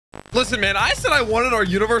Listen, man, I said I wanted our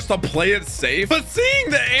universe to play it safe, but seeing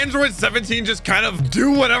the Android 17 just kind of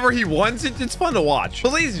do whatever he wants, it's fun to watch.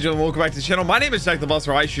 But ladies and gentlemen, welcome back to the channel. My name is JackTheBus,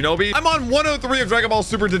 or ishinobi. I'm on 103 of Dragon Ball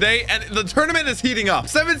Super today, and the tournament is heating up.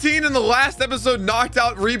 17 in the last episode knocked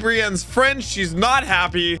out Ribrianne's friend. She's not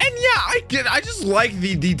happy. And yeah, I just like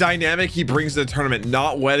the dynamic he brings to the tournament,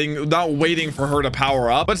 not waiting for her to power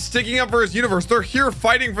up, but sticking up for his universe. They're here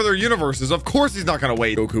fighting for their universes. Of course he's not gonna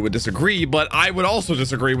wait. Goku would disagree, but I would also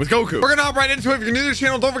disagree with Goku. We're gonna hop right into it. If you're new to the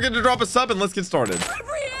channel, don't forget to drop a sub and let's get started.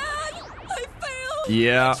 Ribrianne, I failed.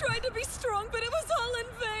 Yeah. I tried to be strong, but it was all in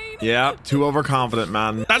vain. Yeah, too overconfident,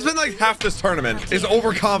 man. That's been like half this tournament is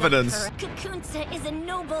overconfidence. Kakunsa is a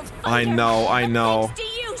noble fighter. I know. Thanks to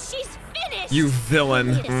you, she's finished. You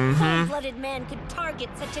villain. Cold-blooded man could target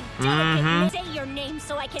such a delicate. Say your name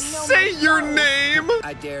so I can know. Say your name.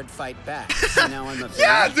 I dared fight back. So now I'm a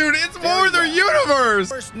Yeah, dude, it's more their universe.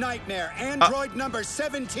 First nightmare, android number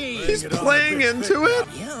 17. He's playing into it.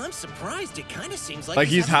 Yeah, I'm surprised. It kind of seems Like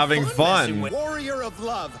he's having fun. Warrior of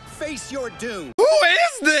love, face your doom. Who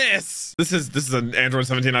is this? This is an Android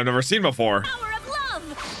 17 I've never seen before. Power of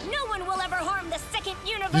love. No one will ever harm the second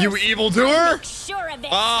universe. You evildoer? Make sure of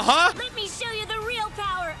it. Let me show you the real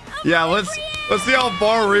power. Yeah, let's see how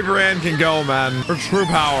far Ribrianne can go, man. Her true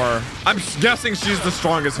power. I'm guessing she's the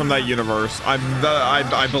strongest from that universe.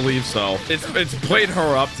 I believe so. It's played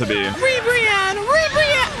her up to be. Ribrianne!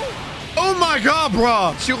 Oh my god,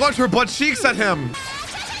 bruh! She launched her butt cheeks at him.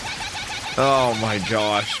 Oh my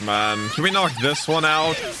gosh, man. Can we knock this one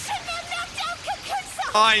out?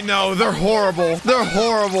 I know, they're horrible. They're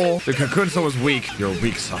horrible. The Kakunsa was weak. You're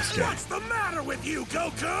weak, Sasuke. What's the matter with you,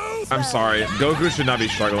 Goku? I'm sorry. Goku should not be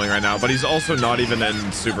struggling right now, but he's also not even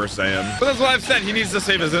in Super Saiyan. But that's what I've said. He needs to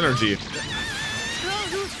save his energy.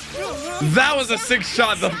 That was a sick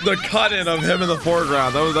shot. The cut in of him in the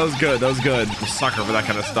foreground. That was good. That was good. I'm a sucker for that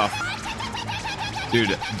kind of stuff.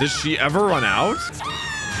 Dude, does she ever run out?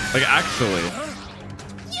 Like, actually.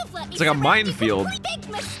 It's like a minefield.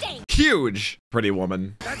 Huge. Pretty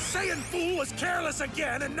woman. That Saiyan fool was careless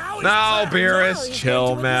again, and now he's No, Beerus,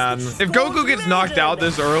 chill, man. If Goku gets knocked out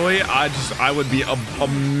this early, I would be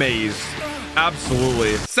amazed.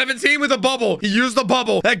 Absolutely. 17 with a bubble. He used the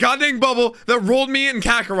bubble. That goddamn bubble that rolled me in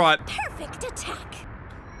Kakarot. Perfect attack.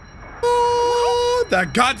 Oh,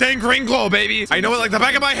 that goddamn green glow, baby. I know it like the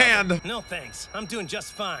back of my hand. No thanks. I'm doing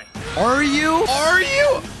just fine. Are you? Are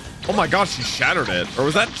you? Oh my gosh, she shattered it. Or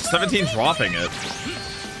was that 17 dropping it?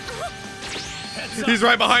 He's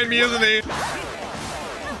right behind me, isn't he?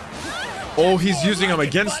 Oh, he's using him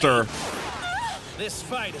against her. This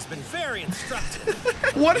fight has been very instructive.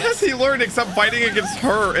 What has he learned except fighting against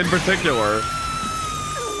her in particular?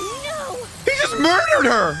 Oh, He just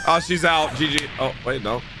murdered her. Oh, she's out. GG. Oh, wait,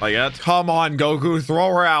 no, not yet. Come on, Goku. Throw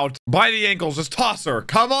her out. By the ankles. Just toss her.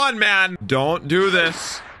 Come on, man. Don't do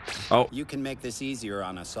this. Oh. You can make this easier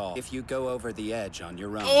on us all if you go over the edge on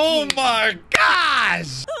your own. Oh my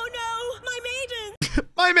gosh. Oh no, my maiden.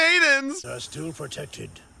 My maidens. Are still protected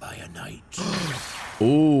by a knight.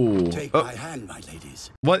 Ooh. Take my hand, my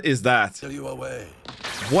ladies. What is that? Till you away.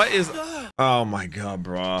 What is... Oh my god,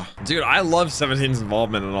 bro. Dude, I love 17's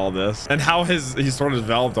involvement in all this. And how he's sort of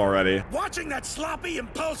developed already. Watching that sloppy,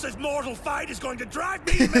 impulsive mortal fight is going to drive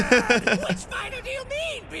me mad. Which fighter do you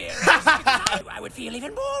mean, Beerus? I would feel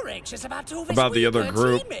even more anxious about two of his About the other weaker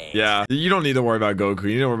group. teammates. Yeah. You don't need to worry about Goku. You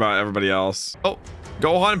need to worry about everybody else. Oh.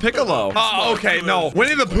 Gohan and Piccolo. Oh, okay. No.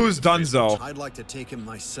 Winnie the Pooh's donezo. I'd like to take him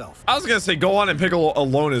myself. I was gonna say Gohan and Piccolo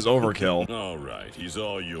alone is overkill. All right, he's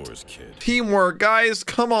all yours, kid. Teamwork, guys.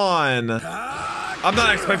 Come on. I'm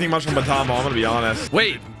not expecting much from Batamo. I'm gonna be honest.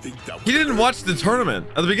 Wait. He didn't watch the tournament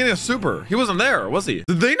at the beginning of Super. He wasn't there, was he?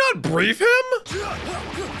 Did they not brief him?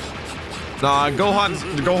 Nah,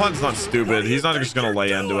 Gohan's not stupid. He's not just gonna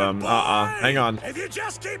lay into him. Hang on. If you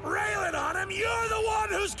just keep railing on him, you're the one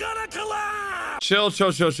who's gonna collapse. Chill.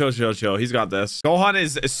 He's got this. Gohan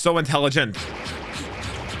is so intelligent.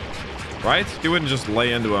 Right? He wouldn't just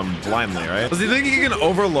lay into him blindly, right? Does he think he can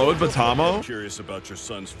overload Batamo? Curious about your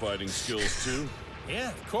son's fighting skills too? Yeah,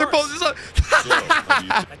 of They're course. both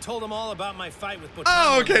I told him all about my fight with Batamo.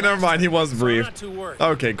 Oh, okay, never mind. He was briefed. Not too worried.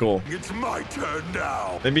 Okay, cool. It's my turn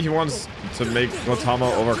now. Maybe he wants to make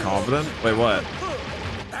Batamo overconfident? Wait, what?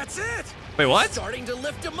 That's it. Wait, what? Starting to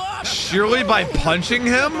lift him up. Surely by punching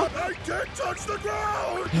him? I can't touch the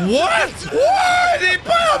ground. What? What? He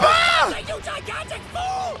put him up! You gigantic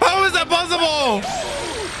fool! How is that possible?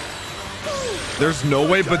 There's no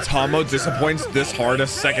way Batamo disappoints this hard a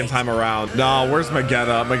second time around. No, where's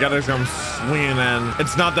Magetta? Magetta's gonna swing in.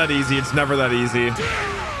 It's not that easy. It's never that easy.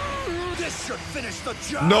 This should finish the the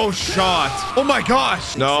job. No shot. Oh my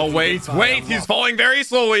gosh. No, wait. He's falling very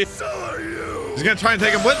slowly. So are you. He's gonna try and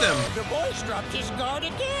take him with him. The boy's dropped his guard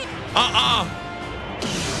again.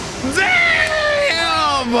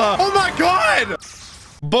 Damn! Oh my god!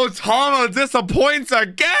 Botama disappoints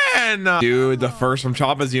again! Dude, the first from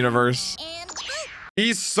Choppa's universe.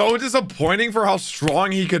 He's so disappointing for how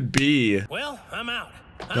strong he could be. Well, I'm out.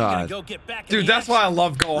 I'm God. gonna go get back in Dude, the that's why I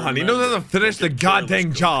love Gohan. He knows how to finish the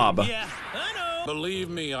goddamn job. Yeah, I know. Believe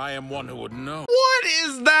me, I am one who would know. What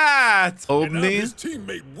is that? And I'm Obni? his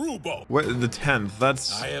teammate Rubo. What, the 10th?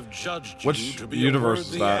 That's... I have judged Which you to be universe a is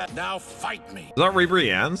worthy that? ad. Now fight me. Is that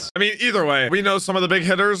Ribrianne's? I mean, either way, we know some of the big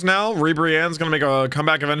hitters now. Ribrianne's gonna make a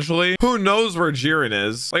comeback eventually. Who knows where Jiren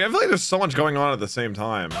is? Like, I feel like there's so much going on at the same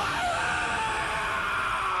time.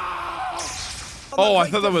 Oh, I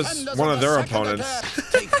thought that was one of their opponents.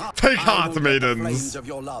 Take heart, maidens. Of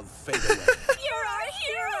your love fade away. You're our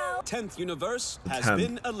hero. 10th universe has 10th.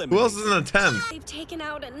 been eliminated. Who else is in the 10th? They've taken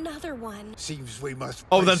out another one. Seems we must.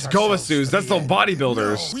 Oh, that's Goasu's. That's the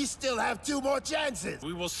bodybuilders. We still have 2 more chances.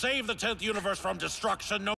 We will save the 10th universe from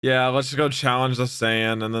destruction. No. Yeah, let's just go challenge the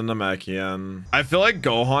Saiyan and then the Namekian. I feel like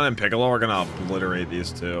Gohan and Piccolo are gonna obliterate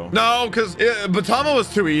these two. No, because Botama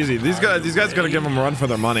was too easy. These guys gotta give them a run for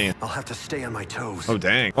their money. I'll have to stay on my toes. Oh,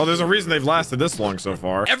 dang. Well, there's a reason they've lasted this long so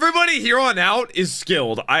far. Everybody here on out is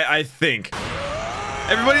skilled, I think.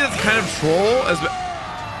 Everybody that's kind of troll has been...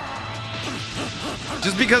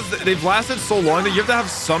 Just because they've lasted so long that you have to have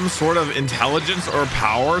some sort of intelligence or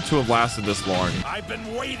power to have lasted this long. I've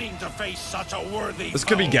been waiting to face such a worthy. This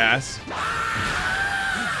could be gas.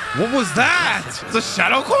 What was that? It's a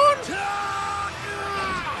shadow clone?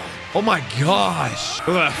 Oh my gosh.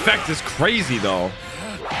 The effect is crazy though.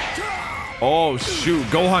 Oh shoot,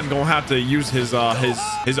 Gohan gonna have to use his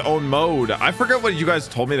own mode. I forget what you guys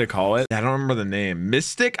told me to call it. I don't remember the name.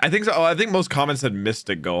 Mystic? I think so. Oh, I think most comments said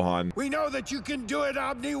Mystic Gohan. We know that you can do it,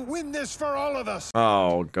 Omni. Win this for all of us.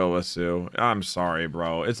 Oh, Goasu. I'm sorry,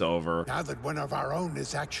 bro. It's over. Now that one of our own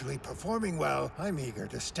is actually performing well, I'm eager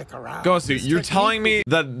to stick around. Goasu, you're telling me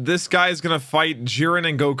that this guy is gonna fight Jiren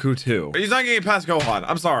and Goku too? He's not getting past Gohan.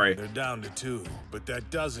 I'm sorry. They're down to 2, but that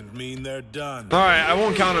doesn't mean they're done. All right, I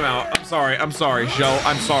won't count him out. I'm sorry, Joe.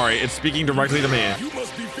 I'm sorry. It's speaking directly to me. You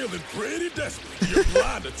must be feeling pretty desperate. Your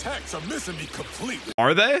blind attacks are missing me completely.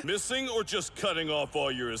 Are they? Missing or just cutting off all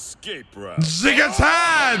your escape routes?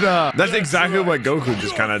 Zigatad! That's exactly what Goku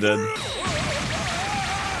just kind of did.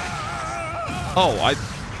 Oh, I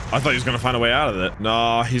thought he was gonna find a way out of it.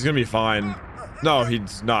 No, he's gonna be fine. No,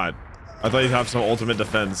 he's not. I thought he'd have some ultimate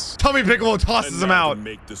defense. Tell me Piccolo tosses him out.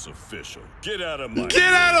 Make this official. Get out of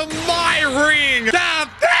my ring! God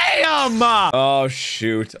damn! Oh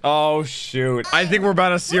shoot. Oh shoot. I think we're about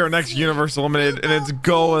to see our next universe eliminated, and it's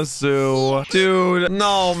Goasu. Dude,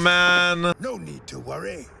 no man. No need to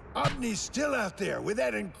worry. Omni's still out there with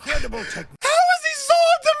that incredible technique. How is he so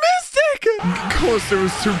optimistic? Goasu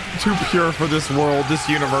is too pure for this world, this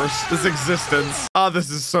universe, this existence. Oh, this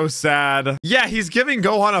is so sad. Yeah, he's giving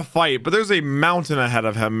Gohan a fight, but there's a mountain ahead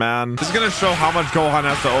of him, man. This is gonna show how much Gohan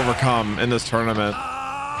has to overcome in this tournament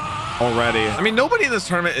already. I mean, nobody in this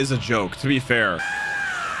tournament is a joke, to be fair.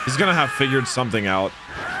 He's gonna have figured something out.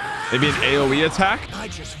 Maybe an AoE attack? I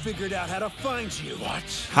just figured out how to find you.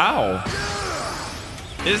 What? How?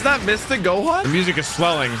 Is that Mystic Gohan? The music is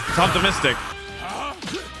swelling. It's optimistic.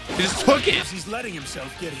 He just took it. He's letting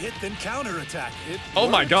himself get hit, then counterattack. Oh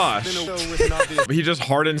my gosh. He just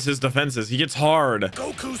hardens his defenses. He gets hard.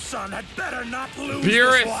 Goku's son had better not lose.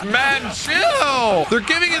 Beerus, man, chill. They're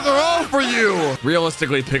giving it their all for you.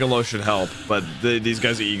 Realistically, Piccolo should help, but these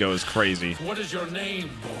guys' ego is crazy. What is your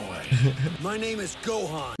name, boy? My name is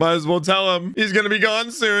Gohan. Might as well tell him. He's gonna be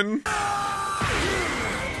gone soon.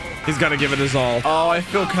 He's got to give it his all. Oh, I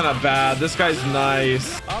feel kind of bad. This guy's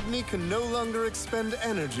nice. Omni can no longer expend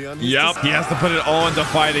energy on his Yep, he has to put it all into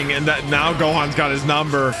fighting, and that now Gohan's got his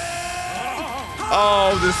number.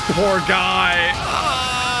 Oh, this poor guy.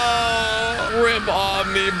 Oh, rip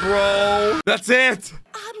Omni, bro. That's it.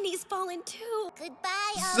 Omni's fallen too. Goodbye,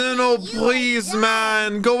 Zeno, please,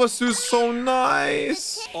 man. Goasu's so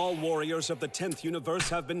nice. All warriors of the 10th universe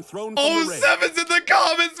have been thrown from Oh, the ring. 7's in the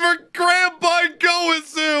comments for Grandpa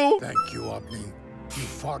Goasu. Thank you, Omni. You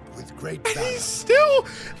fought with great He valor. still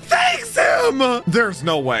thanks him. There's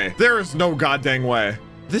no way. There is no goddamn way.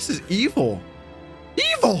 This is evil.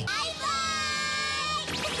 Evil.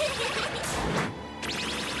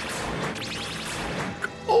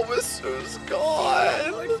 Goasu's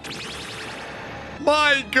gone.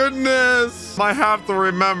 My goodness. I have to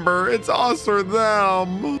remember, it's us or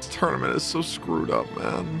them. This tournament is so screwed up,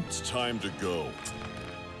 man. It's time to go.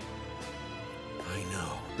 I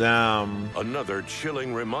know. Damn. Another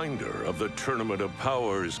chilling reminder of the Tournament of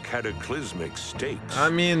Power's cataclysmic stakes. I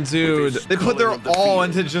mean, dude, they put their all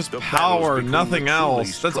into just power, nothing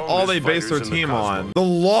else. That's all they base their team on. The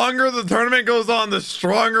longer the tournament goes on, the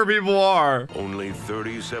stronger people are. Only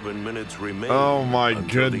 37 minutes remain. Oh my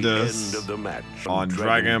until goodness. the end of the match On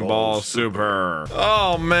Dragon Ball Super.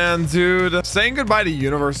 Oh man, dude. Saying goodbye to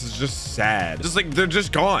Universe is just sad. Just like they're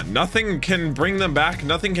just gone. Nothing can bring them back.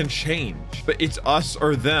 Nothing can change. But it's us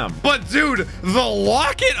or them. But dude, the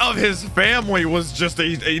locket of his family was just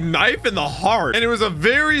a knife in the heart. And it was a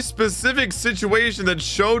very specific situation that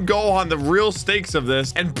showed Gohan the real stakes of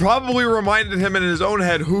this and probably reminded him in his own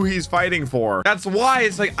head who he's fighting for. That's why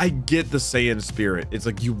it's like, I get the Saiyan spirit. It's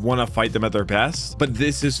like you want to fight them at their best, but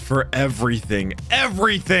this is for everything.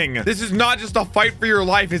 Everything. This is not just a fight for your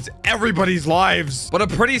life. It's everybody's lives. But a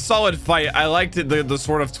pretty solid fight. I liked it, the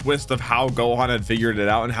sort of twist of how Gohan had figured it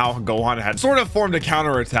out and how Gohan had sort of formed a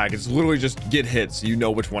counterattack. It's literally just get hit so you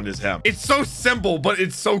know which one is him. It's so simple, but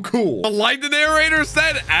it's so cool. But like the narrator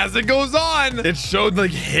said, as it goes on, it showed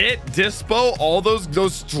like hit, dispo, all those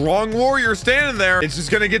strong warriors standing there. It's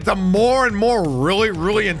just gonna get to more and more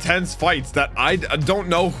really intense fights that I don't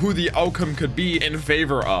know who the outcome could be in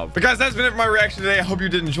favor of. But guys, that's been it for my reaction today. I hope you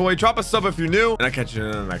did enjoy. Drop a sub if you're new, and I'll catch you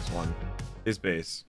in the next one. Peace.